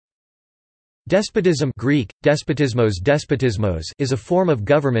Despotism Greek, despotismos is a form of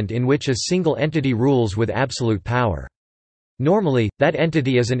government in which a single entity rules with absolute power. Normally, that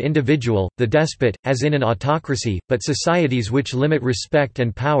entity is an individual, the despot, as in an autocracy, but societies which limit respect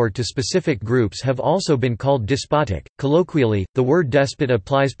and power to specific groups have also been called despotic. Colloquially, the word despot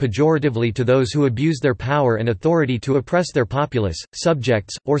applies pejoratively to those who abuse their power and authority to oppress their populace,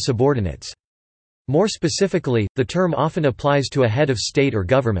 subjects, or subordinates. More specifically, the term often applies to a head of state or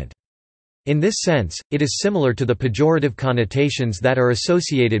government. In this sense, it is similar to the pejorative connotations that are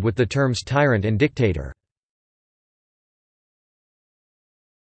associated with the terms tyrant and dictator.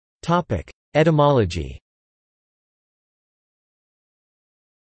 Etymology.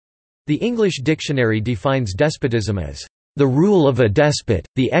 The English dictionary defines despotism as the rule of a despot,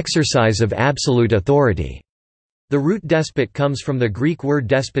 the exercise of absolute authority. The root despot comes from the Greek word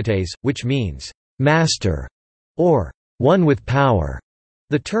despotes, which means master or one with power.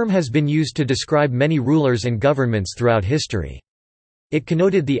 The term has been used to describe many rulers and governments throughout history. It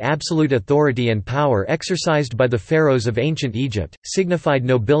connoted the absolute authority and power exercised by the pharaohs of ancient Egypt, signified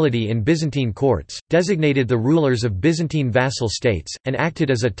nobility in Byzantine courts, designated the rulers of Byzantine vassal states, and acted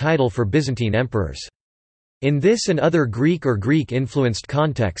as a title for Byzantine emperors. In this and other Greek or Greek-influenced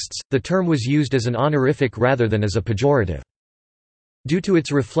contexts, the term was used as an honorific rather than as a pejorative. Due to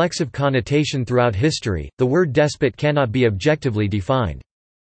its reflexive connotation throughout history, the word despot cannot be objectively defined.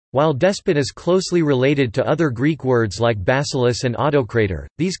 While despot is closely related to other Greek words like basileus and autocrator,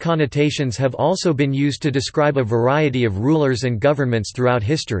 these connotations have also been used to describe a variety of rulers and governments throughout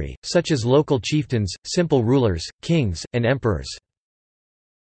history, such as local chieftains, simple rulers, kings, and emperors.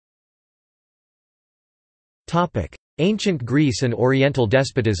 Ancient Greece and Oriental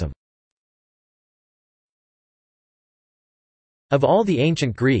despotism. Of all the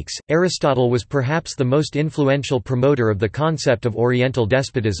ancient Greeks, Aristotle was perhaps the most influential promoter of the concept of Oriental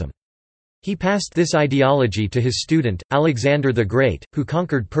despotism. He passed this ideology to his student, Alexander the Great, who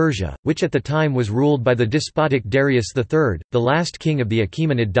conquered Persia, which at the time was ruled by the despotic Darius III, the last king of the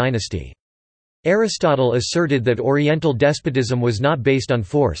Achaemenid dynasty. Aristotle asserted that Oriental despotism was not based on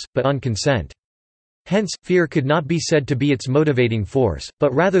force, but on consent. Hence, fear could not be said to be its motivating force,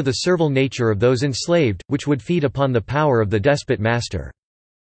 but rather the servile nature of those enslaved, which would feed upon the power of the despot master.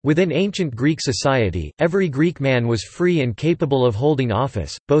 Within ancient Greek society, every Greek man was free and capable of holding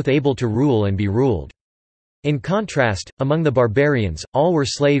office, both able to rule and be ruled. In contrast, among the barbarians, all were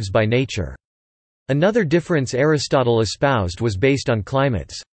slaves by nature. Another difference Aristotle espoused was based on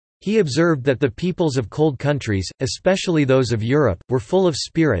climates. He observed that the peoples of cold countries, especially those of Europe, were full of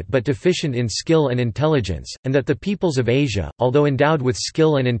spirit but deficient in skill and intelligence, and that the peoples of Asia, although endowed with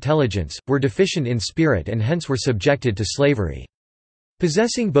skill and intelligence, were deficient in spirit and hence were subjected to slavery.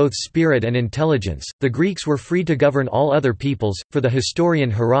 Possessing both spirit and intelligence, the Greeks were free to govern all other peoples. For the historian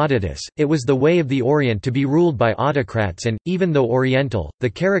Herodotus, it was the way of the Orient to be ruled by autocrats and, even though Oriental, the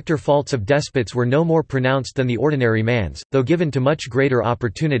character faults of despots were no more pronounced than the ordinary man's, though given to much greater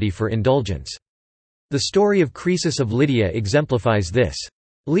opportunity for indulgence. The story of Croesus of Lydia exemplifies this.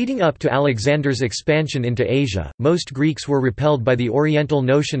 Leading up to Alexander's expansion into Asia, most Greeks were repelled by the Oriental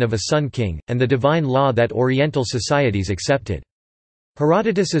notion of a sun king, and the divine law that Oriental societies accepted.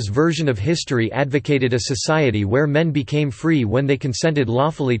 Herodotus's version of history advocated a society where men became free when they consented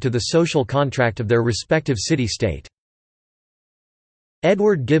lawfully to the social contract of their respective city-state.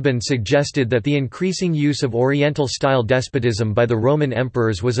 Edward Gibbon suggested that the increasing use of Oriental-style despotism by the Roman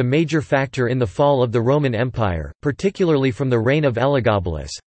emperors was a major factor in the fall of the Roman Empire, particularly from the reign of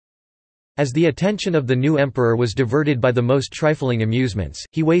Elagabalus. As the attention of the new emperor was diverted by the most trifling amusements,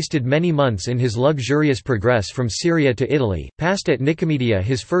 he wasted many months in his luxurious progress from Syria to Italy, passed at Nicomedia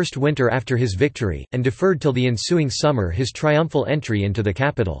his first winter after his victory, and deferred till the ensuing summer his triumphal entry into the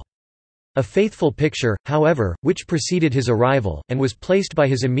capital. A faithful picture, however, which preceded his arrival, and was placed by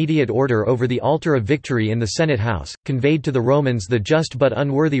his immediate order over the altar of victory in the Senate house, conveyed to the Romans the just but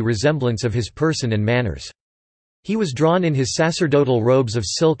unworthy resemblance of his person and manners. He was drawn in his sacerdotal robes of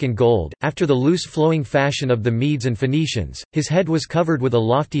silk and gold, after the loose flowing fashion of the Medes and Phoenicians, his head was covered with a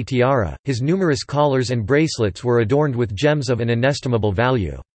lofty tiara, his numerous collars and bracelets were adorned with gems of an inestimable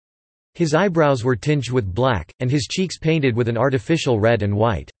value. His eyebrows were tinged with black, and his cheeks painted with an artificial red and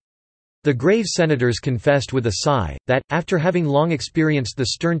white. The grave senators confessed with a sigh, that, after having long experienced the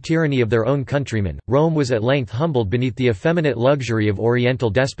stern tyranny of their own countrymen, Rome was at length humbled beneath the effeminate luxury of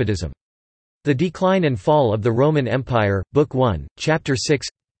Oriental despotism. The Decline and Fall of the Roman Empire, Book 1, Chapter 6.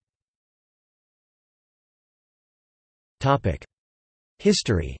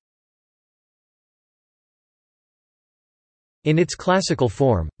 History. In its classical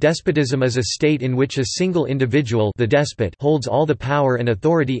form, despotism is a state in which a single individual, the despot, holds all the power and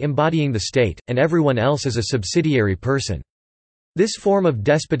authority embodying the state, and everyone else is a subsidiary person. This form of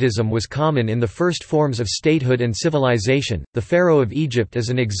despotism was common in the first forms of statehood and civilization. The Pharaoh of Egypt is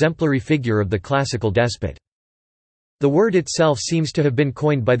an exemplary figure of the classical despot. The word itself seems to have been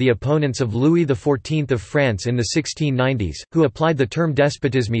coined by the opponents of Louis XIV of France in the 1690s, who applied the term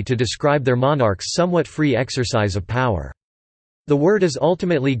despotisme to describe their monarch's somewhat free exercise of power. The word is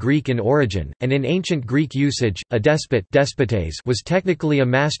ultimately Greek in origin, and in ancient Greek usage, a despot despotes was technically a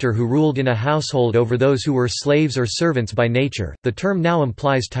master who ruled in a household over those who were slaves or servants by nature. The term now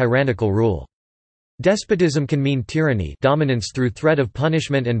implies tyrannical rule. Despotism can mean tyranny, dominance through threat of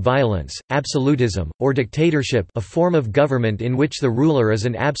punishment and violence, absolutism, or dictatorship, a form of government in which the ruler is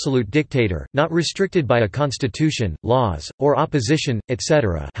an absolute dictator, not restricted by a constitution, laws, or opposition,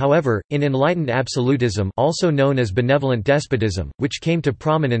 etc. However, in enlightened absolutism, also known as benevolent despotism, which came to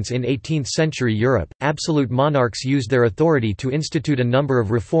prominence in 18th-century Europe, absolute monarchs used their authority to institute a number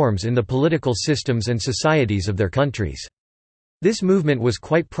of reforms in the political systems and societies of their countries. This movement was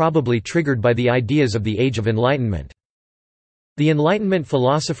quite probably triggered by the ideas of the Age of Enlightenment. The Enlightenment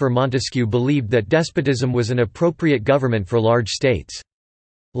philosopher Montesquieu believed that despotism was an appropriate government for large states.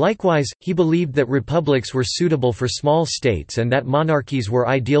 Likewise, he believed that republics were suitable for small states and that monarchies were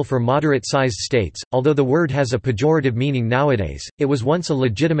ideal for moderate-sized states. Although the word has a pejorative meaning nowadays, it was once a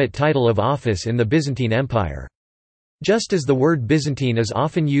legitimate title of office in the Byzantine Empire. Just as the word Byzantine is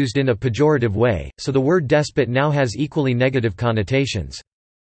often used in a pejorative way, so the word despot now has equally negative connotations.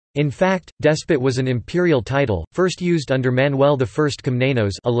 In fact, despot was an imperial title, first used under Manuel I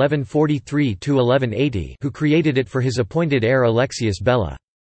Komnenos (1143–1180), who created it for his appointed heir Alexius Bela.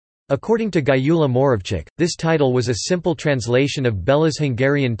 According to Gyula Moravchik, this title was a simple translation of Bela's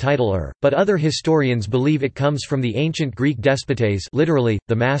Hungarian title but other historians believe it comes from the ancient Greek despotes, literally,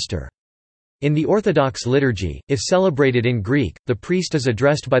 the master. In the Orthodox liturgy, if celebrated in Greek, the priest is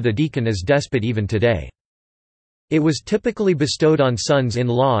addressed by the deacon as despot even today. It was typically bestowed on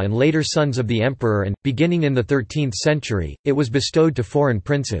sons-in-law and later sons of the emperor and, beginning in the 13th century, it was bestowed to foreign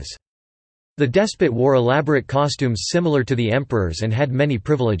princes. The despot wore elaborate costumes similar to the emperor's and had many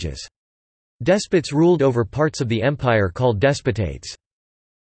privileges. Despots ruled over parts of the empire called despotates.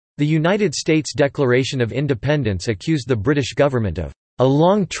 The United States Declaration of Independence accused the British government of a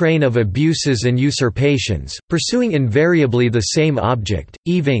long train of abuses and usurpations, pursuing invariably the same object,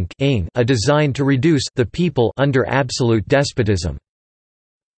 a design to reduce the people under absolute despotism.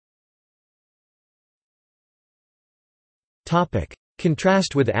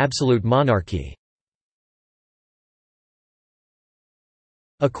 Contrast with absolute monarchy.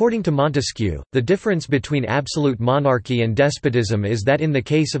 According to Montesquieu, the difference between absolute monarchy and despotism is that in the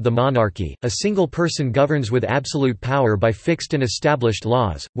case of the monarchy, a single person governs with absolute power by fixed and established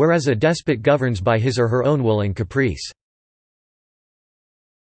laws, whereas a despot governs by his or her own will and caprice.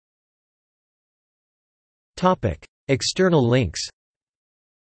 External links.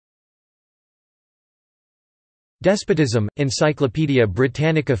 Despotism, Encyclopaedia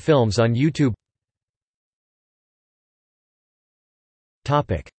Britannica. Films on YouTube.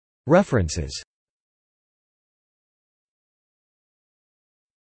 References